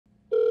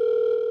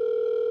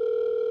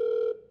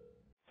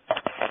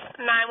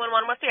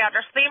911, what's the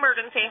address of the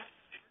emergency?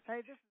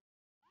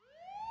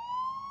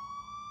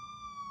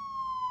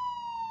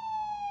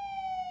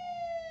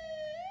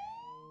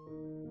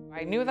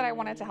 I knew that I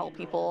wanted to help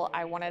people.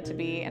 I wanted to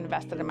be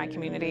invested in my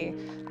community.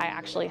 I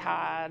actually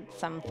had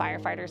some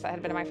firefighters that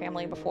had been in my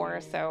family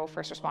before, so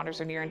first responders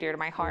are near and dear to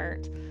my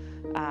heart.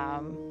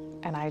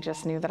 And I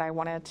just knew that I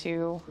wanted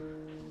to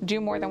do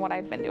more than what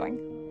I'd been doing.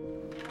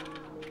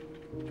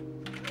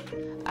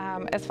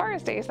 As far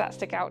as days that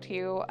stick out to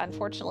you,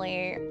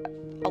 unfortunately,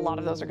 a lot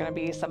of those are going to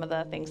be some of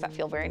the things that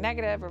feel very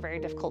negative or very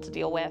difficult to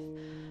deal with.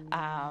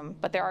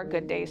 But there are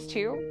good days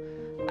too.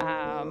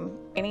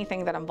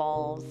 Anything that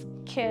involves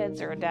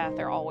kids or death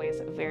are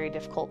always very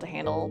difficult to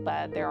handle,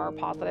 but there are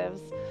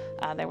positives.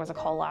 There was a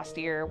call last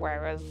year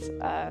where I was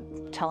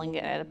telling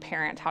a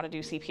parent how to do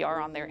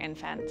CPR on their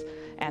infant,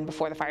 and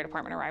before the fire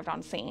department arrived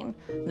on scene,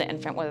 the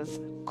infant was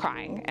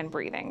crying and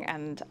breathing,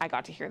 and I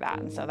got to hear that,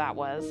 and so that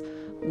was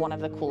one of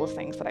the coolest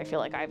things that I feel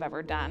like I've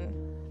ever done,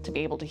 to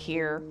be able to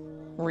hear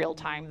real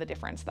time the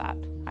difference that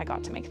I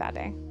got to make that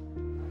day.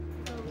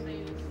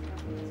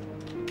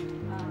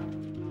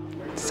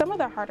 Some of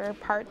the harder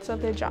parts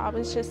of the job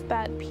is just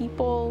that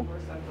people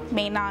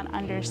may not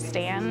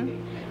understand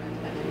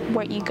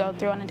what you go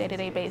through on a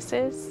day-to-day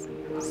basis.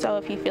 So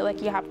if you feel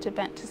like you have to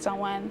vent to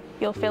someone,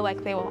 you'll feel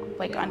like they will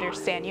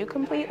understand you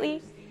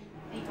completely.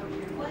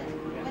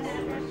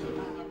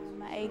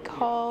 A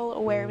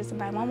call where it was a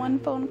 911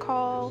 phone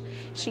call.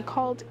 She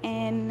called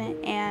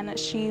in and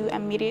she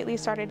immediately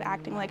started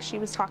acting like she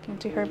was talking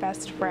to her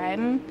best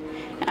friend,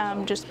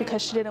 just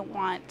because she didn't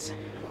want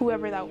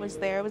whoever that was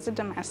there, it was a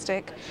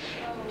domestic,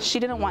 she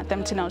didn't want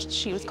them to know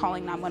she was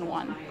calling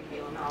 911.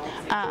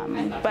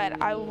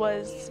 But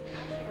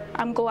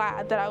I'm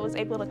glad that I was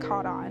able to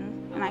caught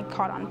on, and I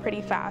caught on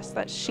pretty fast,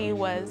 that she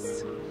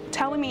was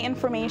telling me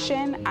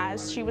information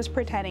as she was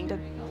pretending to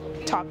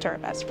talk to her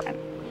best friend.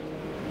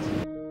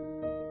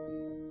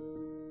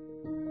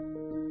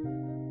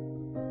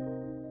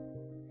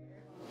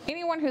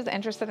 Anyone who's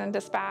interested in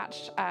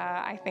dispatch,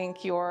 I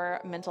think your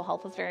mental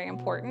health is very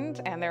important,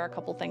 and there are a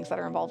couple things that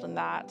are involved in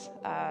that.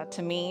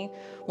 To me,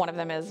 one of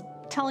them is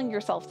telling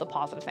yourself the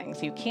positive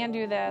things. You can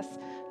do this.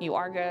 You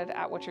are good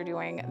at what you're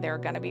doing. There are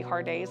going to be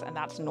hard days, and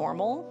that's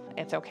normal.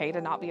 It's okay to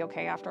not be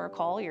okay after a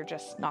call. You're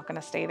just not going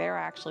to stay there.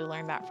 I actually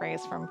learned that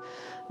phrase from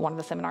one of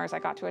the seminars I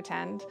got to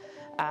attend.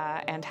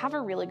 And have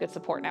a really good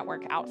support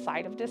network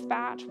outside of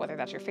dispatch, whether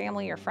that's your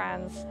family, your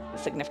friends, a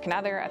significant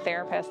other, a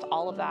therapist.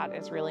 All of that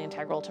is really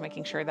integral to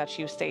making sure that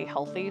you stay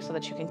healthy, so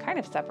that you can kind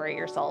of separate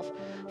yourself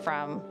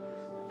from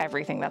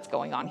everything that's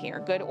going on here,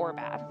 good or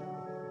bad.